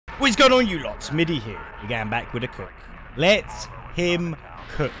What's going on, you lots? Midi here. We're going back with a cook. Let him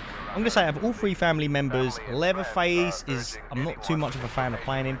cook. I'm going to say, of all three family members, Leatherface is... I'm not too much of a fan of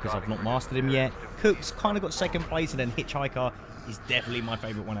playing him because I've not mastered him yet. Cook's kind of got second place, and then Hitchhiker is definitely my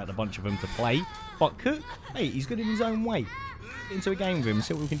favourite one out of the bunch of them to play. But Cook, hey, he's good in his own way. Get into a game with him and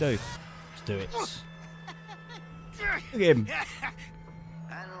see what we can do. Let's do it. Look at him.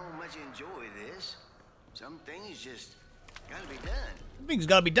 I don't much enjoy this. Some things just gotta be done. Things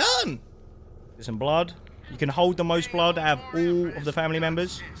gotta be done. Get some blood. You can hold the most blood out of all of the family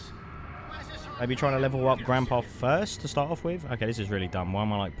members. Maybe trying to level up Grandpa first to start off with. Okay, this is really dumb. Why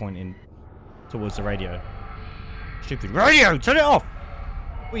am I like pointing towards the radio? Stupid radio! Turn it off!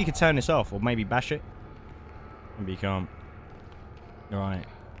 Well, you could turn this off or maybe bash it. Maybe you can't. Alright.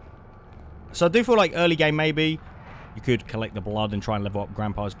 So I do feel like early game maybe you could collect the blood and try and level up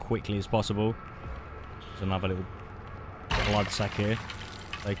Grandpa as quickly as possible. There's another little blood sack here.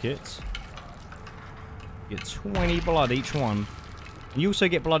 Take it. Get 20 blood each one. You also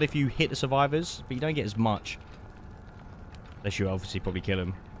get blood if you hit the survivors, but you don't get as much. Unless you obviously probably kill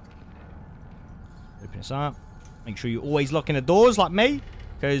them. Open this up. Make sure you're always locking the doors like me.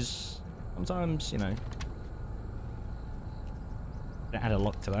 Because sometimes, you know. Don't add a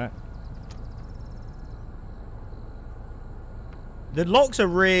lock to that. The locks are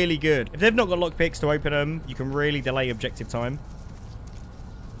really good. If they've not got lockpicks to open them, you can really delay objective time.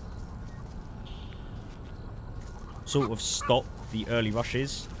 Sort of stop the early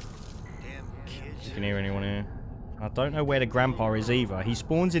rushes. If you can hear anyone here. I don't know where the Grandpa is either. He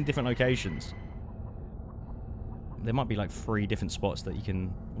spawns in different locations. There might be like 3 different spots that you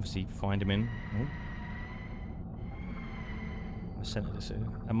can obviously find him in. Oh. I sent this in.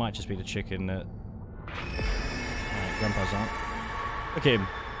 That might just be the chicken that... Alright, Grandpa's out. Look at him.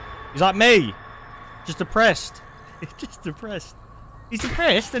 He's like me. Just depressed. He's just depressed. He's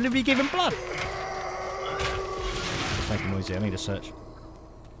depressed and he'll be giving blood. It's making noise here. I need to search.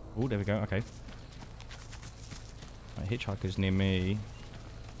 Oh, there we go. Okay. Right, Hitchhiker's near me.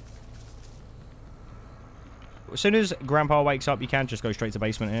 As soon as Grandpa wakes up, you can just go straight to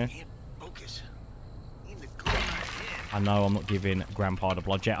basement here. I know I'm not giving Grandpa the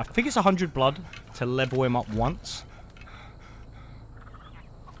blood yet. I think it's 100 blood to level him up once.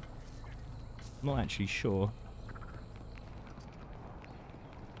 I'm not actually sure.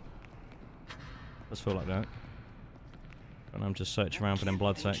 Does feel like that. And I'm just searching around for them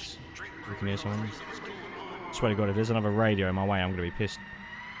blood sacks. You can hear someone. I swear to God, if there's another radio in my way, I'm going to be pissed.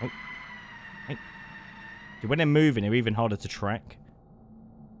 Oh. Hey. Dude, when they're moving, they're even harder to track.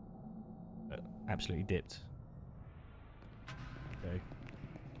 Absolutely dipped. Okay.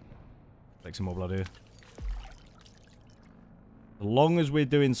 Take some more blood here. As long as we're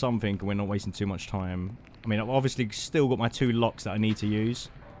doing something and we're not wasting too much time. I mean, I've obviously still got my 2 locks that I need to use.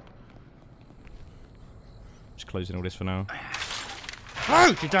 Just closing all this for now.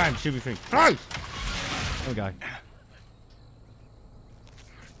 Close! You damn stupid thing! Close! There we go.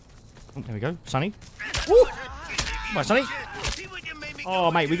 Oh, there we go. Sonny. Woo! Come on, Sonny.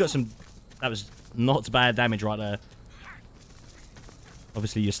 Oh, mate, we got some... That was not bad damage right there.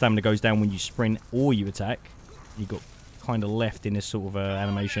 Obviously, your stamina goes down when you sprint or you attack. You got kind of left in this sort of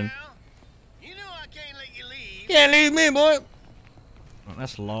animation. You know I can't let you leave. Can't leave me, boy. Right,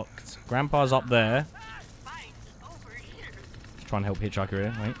 that's locked. Grandpa's up there. Try and help Hitchhiker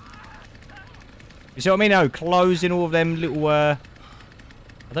here. Wait. You see what I mean? No, closing all of them little. I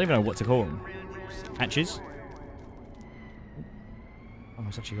don't even know what to call them. Hatches. Oh,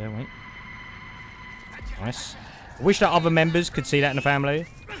 it's actually there. Wait. Nice. I wish that other members could see that in the family.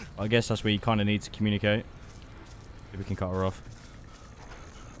 I guess that's where you kind of need to communicate. If we can cut her off.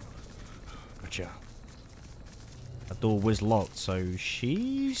 Gotcha. That door was locked, so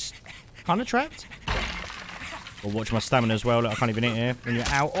she's kind of trapped. I'll watch my stamina as well. Look, I can't even hit here when you're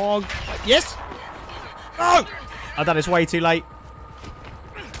out. Oh, yes! No! I've done this way too late.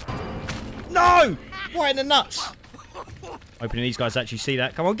 No! Right in the nuts! Hoping these guys actually see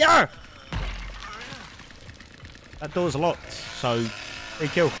that. Come on, go! That door's locked, so free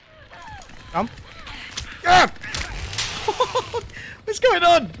kill. Come. Yeah! What's going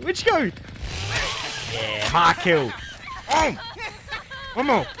on? Where'd you go? Yeah, hard kill. Oh! One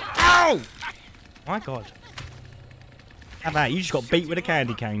more. Ow! My God. How about you just got beat with a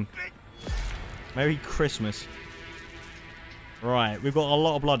candy cane? Merry Christmas. Right, we've got a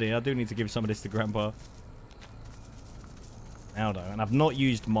lot of blood here. I do need to give some of this to Grandpa. Now though, and I've not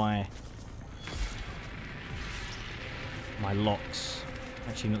used my locks.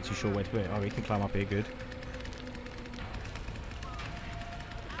 Actually not too sure where to put it. Oh, we can climb up here, good.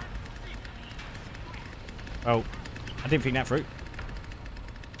 Oh, I didn't think that through.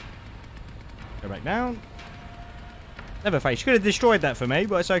 Go back down. Leatherface. You could have destroyed that for me,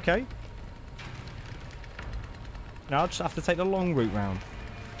 but it's okay. No, I'll just have to take the long route round.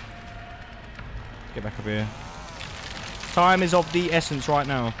 Get back up here. Time is of the essence right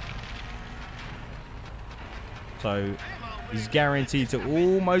now. So, he's guaranteed to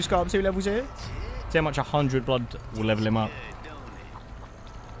almost go up 2 levels here. See how much 100 blood will level him up.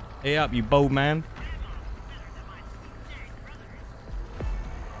 Hey up, you bold man.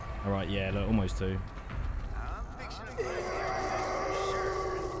 Alright, yeah, look, almost 2.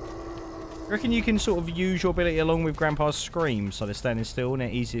 I reckon you can sort of use your ability along with Grandpa's screams so they're standing still and they're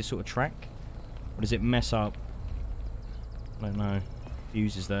easy to sort of track? Or does it mess up? I don't know.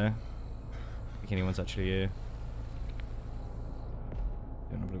 Fuse is there. I think anyone's actually here.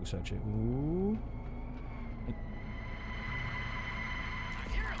 Have a little search here. Ooh.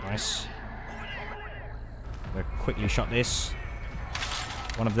 Nice. We'll quickly shut this.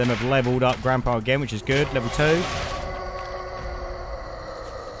 One of them have leveled up Grandpa again, which is good. Level 2.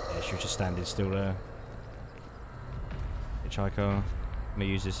 Yeah, she was just standing still there. Hitchhiker. I'm gonna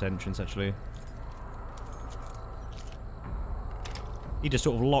use this entrance actually. You just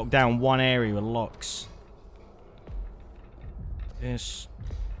sort of lock down one area with locks. Yes.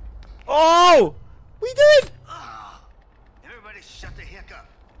 Oh! What are you doing? Everybody shut the heck up.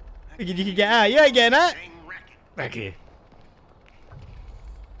 You can get out. You ain't getting out. Back here.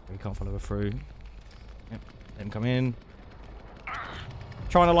 We can't follow her through. Yep. Let him come in.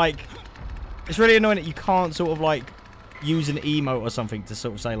 Trying to like... It's really annoying that you can't sort of like use an emote or something to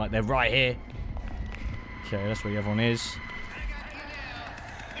sort of say like they're right here. Okay, that's where everyone is.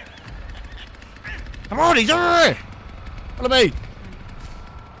 Come on, he's over here! Follow me!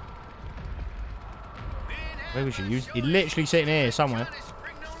 Where was you? He's literally sitting here somewhere.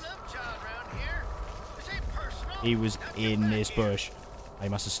 He was in this bush. He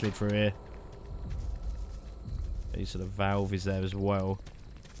must have slid through here. So the valve is there as well.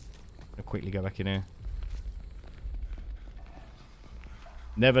 I'll quickly go back in here.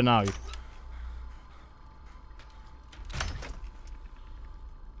 Never know.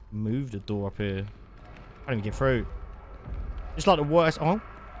 Move the door up here. I don't even get through. It's like the worst. Oh.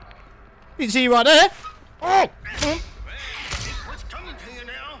 You can see right there. Oh! What's coming to you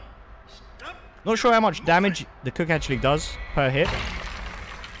now? Stop. Not sure how much damage the cook actually does per hit.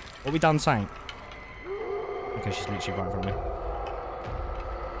 What we done saying? Okay, she's literally right in front of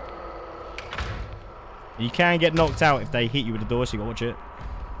me. You can get knocked out if they hit you with the door, so you gotta watch it.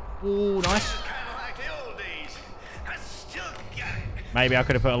 Ooh, nice. Kind of like the old days. I still got it. Maybe I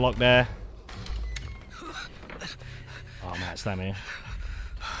could have put a lock there. Oh, man, stand here.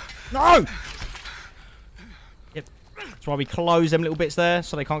 No! Yep. That's why we close them little bits there,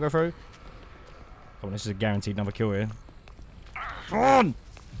 so they can't go through. Come on, this is a guaranteed another kill here. Come on!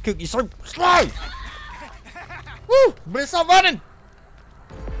 Cook, you're so slow! Woo! But it's not running!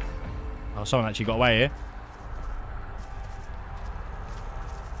 Oh, someone actually got away here.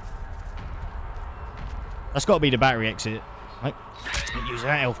 That's got to be the battery exit. Right. Use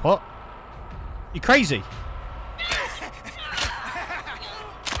that health pot. You crazy?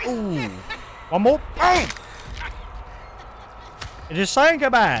 Ooh. One more. Boom! It's just saying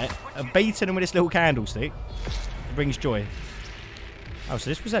about beating him with this little candlestick. It brings joy. Oh, so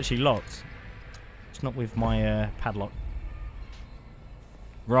this was actually locked. It's not with my padlock.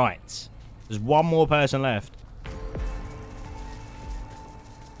 Right. There's one more person left.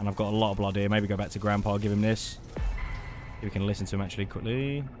 And I've got a lot of blood here. Maybe go back to Grandpa, give him this. We can listen to him actually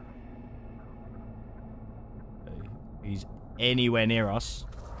quickly. He's anywhere near us.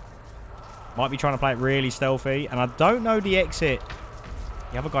 Might be trying to play it really stealthy. And I don't know the exit.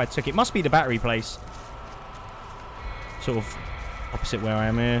 The other guy took it. Must be the battery place. Sort of opposite where I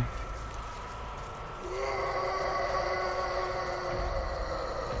am here.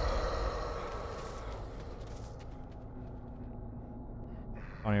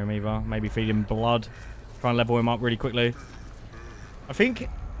 Can't hear him either. Maybe feed him blood. Try and level him up really quickly. I think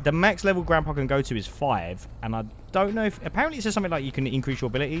the max level Grandpa can go to is 5. And I don't know if... Apparently it says something like you can increase your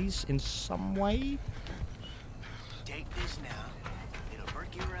abilities in some way. Take this now. It'll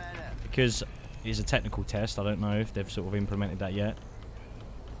perk you right up. Because it's a technical test. I don't know if they've sort of implemented that yet.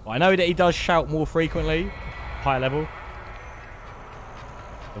 But I know that he does shout more frequently. Higher level.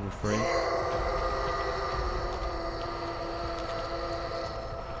 Level 3.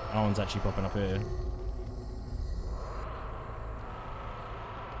 No one's actually popping up here.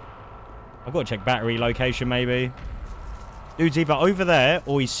 I've got to check battery location, maybe. Dude's either over there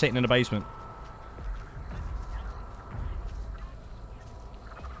or he's sitting in the basement.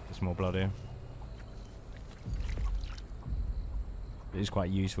 There's more blood here. It is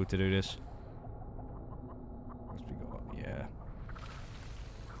quite useful to do this.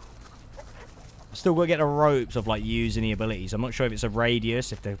 Still got to get the ropes of like using the abilities. I'm not sure if it's a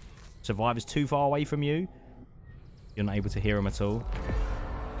radius, if the survivor's too far away from you, you're not able to hear them at all.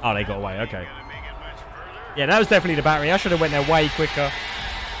 Oh, they got away. Okay. Yeah, that was definitely the battery. I should have went there way quicker.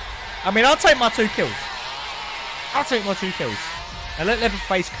 I mean, I'll take my 2 kills. I'll take my 2 kills. And let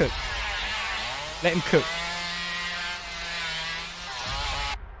Leatherface cook. Let him cook.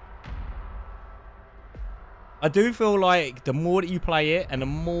 I do feel like the more that you play it and the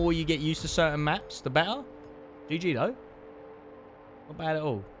more you get used to certain maps, the better. GG though. Not bad at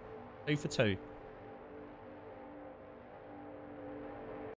all. 2 for 2.